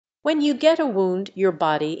When you get a wound, your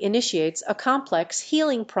body initiates a complex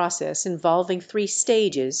healing process involving three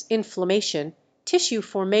stages: inflammation, tissue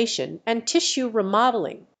formation, and tissue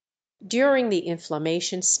remodeling. During the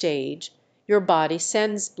inflammation stage, your body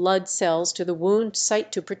sends blood cells to the wound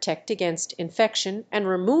site to protect against infection and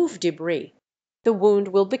remove debris. The wound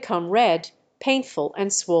will become red, painful,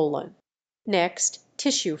 and swollen. Next,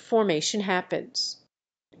 tissue formation happens.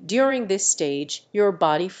 During this stage, your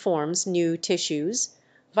body forms new tissues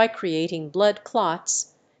by creating blood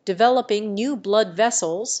clots, developing new blood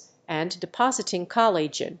vessels, and depositing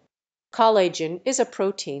collagen. Collagen is a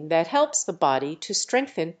protein that helps the body to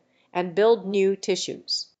strengthen and build new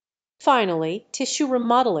tissues. Finally, tissue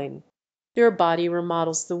remodeling. Your body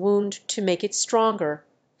remodels the wound to make it stronger,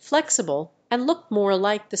 flexible, and look more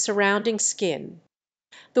like the surrounding skin.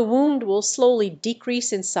 The wound will slowly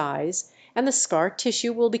decrease in size and the scar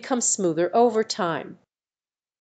tissue will become smoother over time.